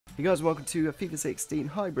Hey guys, welcome to a FIFA 16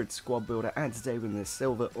 hybrid squad builder, and today we're in this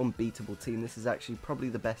silver unbeatable team. This is actually probably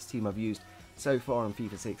the best team I've used so far on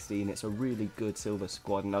FIFA 16. It's a really good silver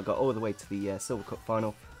squad, and I got all the way to the Silver Cup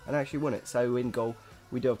final and actually won it. So in goal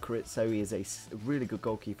we do have Caritzo. He is a really good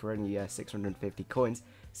goalkeeper, only 650 coins,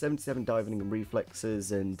 77 diving and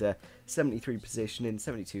reflexes, and 73 positioning,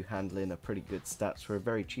 72 handling are pretty good stats for a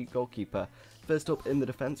very cheap goalkeeper. First up in the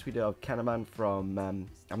defence we do have Kahneman from,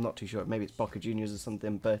 I'm not too sure, maybe it's Boca Juniors or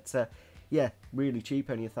something, but yeah, really cheap,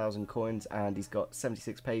 only 1,000 coins, and he's got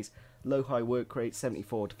 76 pace, low high work rate,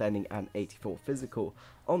 74 defending and 84 physical.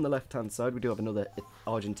 On the left hand side we do have another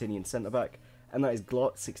Argentinian centre back, and that is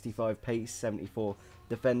Glot, 65 pace, 74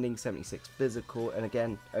 defending, 76 physical, and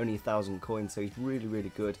again only 1,000 coins, so he's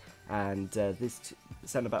really good, and this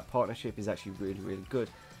centre back partnership is actually really good.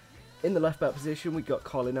 In the left back position we got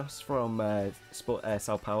Carlinos from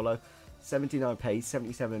Sao Paulo, 79 pace,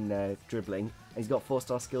 77 dribbling, and he's got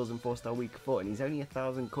 4-star skills and 4-star weak foot, and he's only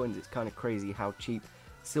 1,000 coins. It's kind of crazy how cheap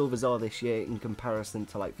silvers are this year in comparison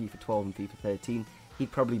to like FIFA 12 and FIFA 13.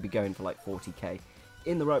 He'd probably be going for like 40k.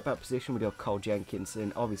 In the right back position we do have Carl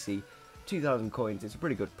Jenkinson, obviously 2,000 coins, it's a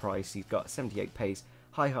pretty good price. He's got 78 pace,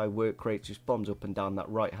 high work rate, just bombs up and down that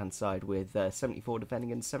right hand side with 74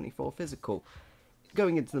 defending and 74 physical.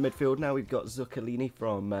 Going into the midfield now we've got Zuccolini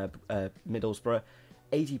from Middlesbrough,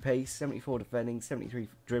 80 pace, 74 defending, 73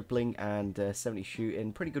 dribbling and 70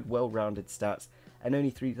 shooting, pretty good well-rounded stats, and only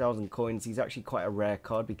 3,000 coins. He's actually quite a rare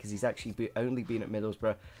card because he's actually only been at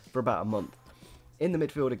Middlesbrough for about a month. In the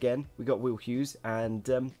midfield again, we got Will Hughes,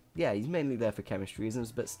 and yeah, he's mainly there for chemistry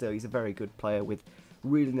reasons, but still, he's a very good player with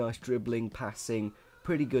really nice dribbling, passing,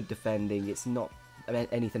 pretty good defending. It's not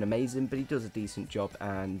anything amazing, but he does a decent job,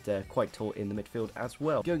 and quite tall in the midfield as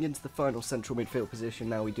well. Going into the final central midfield position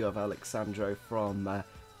now, we do have Alexandro from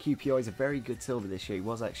QPR. He's a very good silver this year. He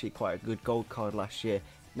was actually quite a good gold card last year.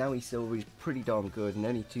 Now he's silver, he's pretty darn good, and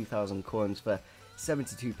only 2,000 coins for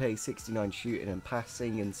 72 pace, 69 shooting and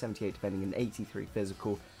passing, and 78 defending and 83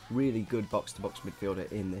 physical. Really good box-to-box midfielder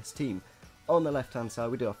in this team. On the left-hand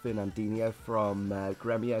side, we do have Fernandinho from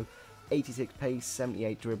Gremio, 86 pace,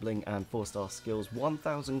 78 dribbling and 4-star skills,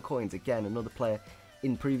 1,000 coins. Again, another player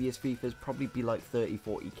in previous FIFAs, probably be like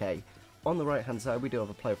 30-40k. On the right-hand side, we do have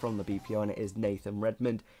a player from the BPI, and it is Nathan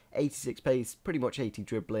Redmond, 86 pace, pretty much 80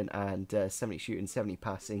 dribbling and 70 shooting, 70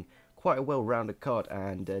 passing. Quite a well-rounded card,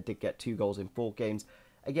 and did get 2 goals in 4 games.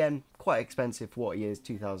 Again, quite expensive for what he is,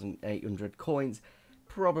 2,800 coins.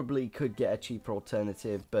 Probably could get a cheaper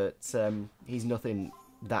alternative, but he's nothing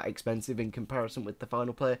that expensive in comparison with the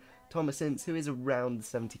final player, Thomas Ince, who is around the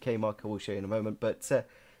 70k mark. I will show you in a moment, but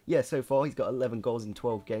yeah, so far he's got 11 goals in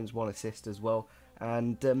 12 games, 1 assist as well,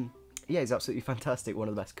 and yeah, he's absolutely fantastic. One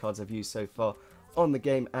of the best cards I've used so far on the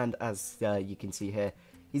game, and as you can see here,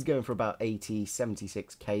 he's going for about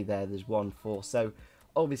 76k there. There's 1 for, so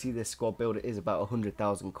obviously this squad builder is about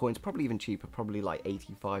 100,000 coins, probably even cheaper, probably like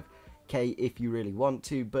 85k if you really want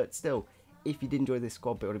to, but still, if you did enjoy this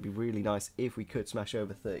squad build, it'd be really nice if we could smash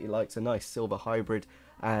over 30 likes. A nice silver hybrid,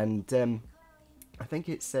 and I think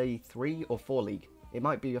it's a 3 or 4 league. It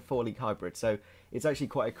might be a 4 league hybrid, so it's actually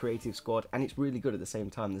quite a creative squad, and it's really good at the same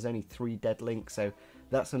time. There's only 3 dead links, so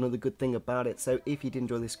that's another good thing about it. So if you did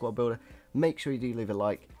enjoy this squad builder, make sure you do leave a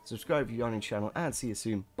like, subscribe if you're on the channel, and see you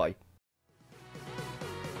soon. Bye.